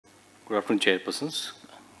Good afternoon, chairpersons.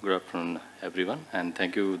 Good afternoon, everyone, and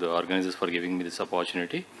thank you, the organizers, for giving me this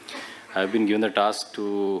opportunity. I have been given the task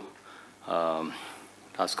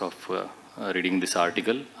of reading this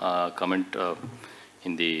article, comment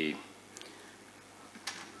in the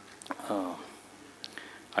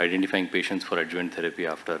identifying patients for adjuvant therapy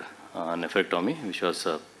after nephrectomy, which was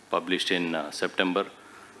published in September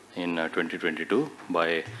in 2022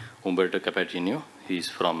 by Umberto Capitanio. He is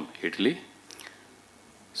from Italy.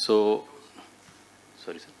 So,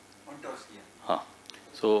 sorry, sir.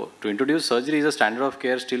 So, to introduce, surgery is a standard of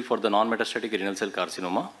care still for the non-metastatic renal cell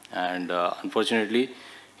carcinoma, and unfortunately,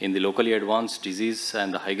 in the locally advanced disease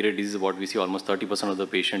and the high-grade disease, what we see, almost 30% of the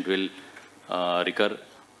patient will recur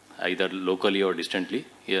either locally or distantly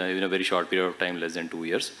in a very short period of time, less than 2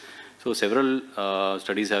 years. So, several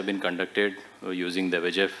studies have been conducted using the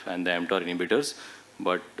VEGF and the mTOR inhibitors,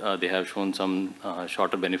 but they have shown some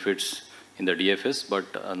shorter benefits in the DFS,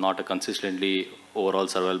 but not a consistently overall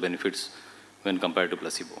survival benefits when compared to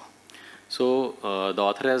placebo. So the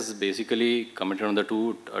author has basically commented on the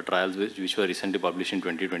two trials which were recently published in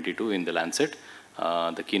 2022 in the Lancet,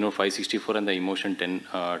 the Keynote 564 and the Emotion 10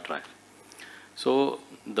 trial. So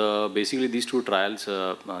basically these two trials,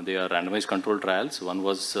 they are randomized controlled trials. One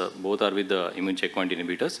was, both are with the immune checkpoint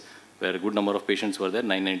inhibitors, where a good number of patients were there,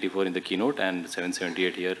 994 in the Keynote and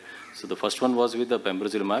 778 here. So the first one was with the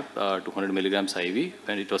pembrolizumab, 200 milligrams IV,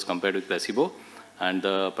 when it was compared with placebo. And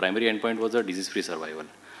the primary endpoint was the disease-free survival.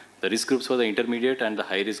 The risk groups were the intermediate and the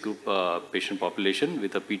high-risk group patient population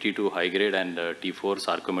with a PT2 high-grade and T4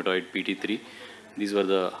 sarcomatoid PT3. These were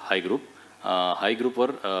the high group. High group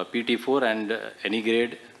were PT4 and any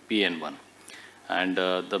grade PN1. And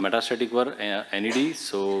the metastatic were NED.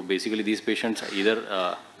 So basically these patients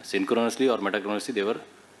either synchronously or metachronously,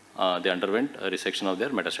 they underwent a resection of their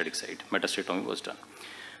metastatic site. Metastectomy was done.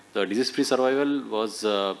 The disease-free survival was,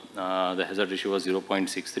 the hazard ratio was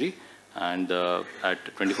 0.63, and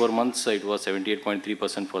at 24 months it was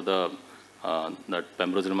 78.3% for the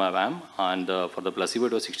pembrolizumab AM, and for the placebo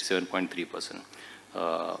it was 67.3%.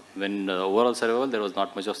 When overall survival, there was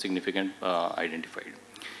not much of significant identified.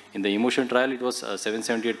 In the Emotion trial, it was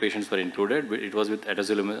 778 patients were included. It was with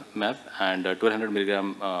atezolizumab, and 1200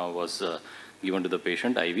 milligram was given to the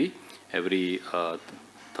patient IV every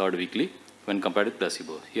third weekly when compared with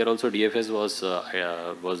placebo. Here also DFS was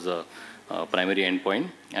the primary endpoint,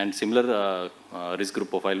 and similar risk group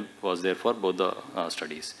profile was there for both the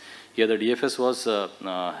studies. Here the DFS was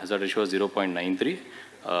hazard ratio was 0.93,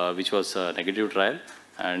 which was a negative trial,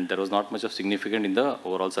 and there was not much of significant in the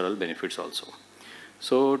overall survival benefits also.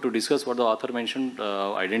 So to discuss what the author mentioned,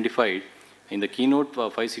 identified in the Keynote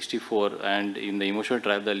 564 and in the Emotion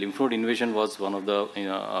trial, the lymph node invasion was one of the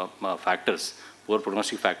factors, poor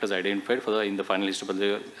prognostic factors identified for in the final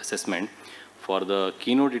histopathology assessment. For the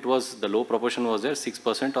Keynote, it was, the low proportion was there,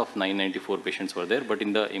 6% of 994 patients were there, but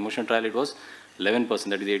in the Emotion trial, it was 11%,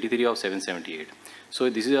 that is 83 of 778. So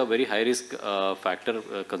this is a very high risk factor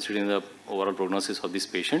considering the overall prognosis of this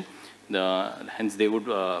patient. Hence, they would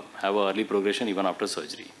have an early progression even after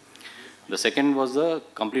surgery. The second was the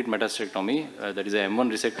complete metastectomy, that is a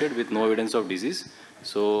M1 resected with no evidence of disease.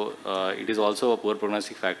 So it is also a poor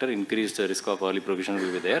prognostic factor, increased risk of early progression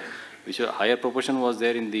will be there, which a higher proportion was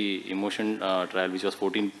there in the Emotion trial, which was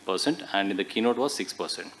 14%, and in the Keynote was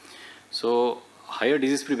 6%. So higher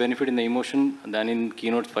disease-free benefit in the Emotion than in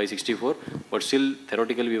Keynote 564, but still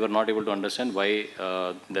theoretically we were not able to understand why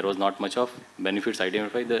there was not much of benefits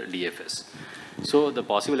identified by the DFS. So the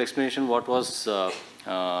possible explanation, what was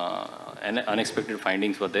unexpected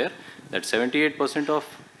findings were there, that 78% of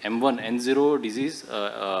M1 N0 disease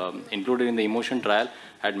included in the Emotion trial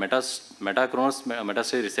had metachronous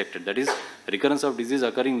metastasis resected, that is recurrence of disease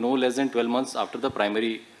occurring no less than 12 months after the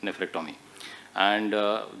primary nephrectomy. And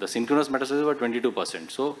the synchronous metastases were 22%.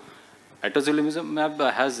 So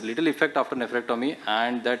atezolizumab has little effect after nephrectomy,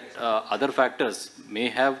 and that other factors may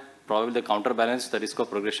have probably the counterbalance the risk of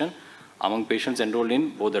progression among patients enrolled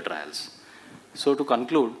in both the trials. So to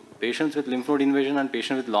conclude, patients with lymph node invasion and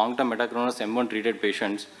patients with long-term metachronous M1 treated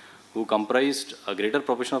patients who comprised a greater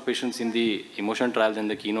proportion of patients in the Emotion trial than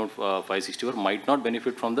the Keynote 564 might not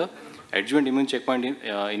benefit from the adjuvant immune checkpoint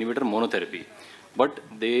inhibitor monotherapy, but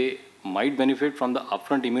they might benefit from the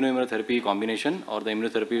upfront immunomimmunotherapy combination or the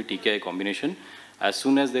immunotherapy TKI combination as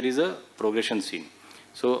soon as there is a progression seen.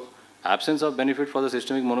 So absence of benefit for the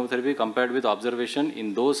systemic monotherapy compared with observation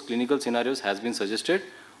in those clinical scenarios has been suggested,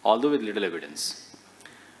 although with little evidence.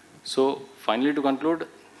 So finally, to conclude,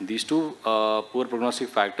 these two poor prognostic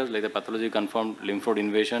factors like the pathology confirmed lymph node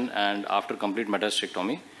invasion and after complete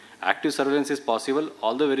metastectomy, active surveillance is possible,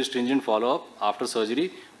 although very stringent follow-up after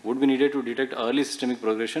surgery would be needed to detect early systemic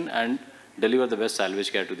progression and deliver the best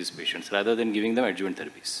salvage care to these patients rather than giving them adjuvant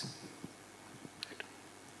therapies. Right.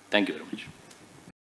 Thank you very much.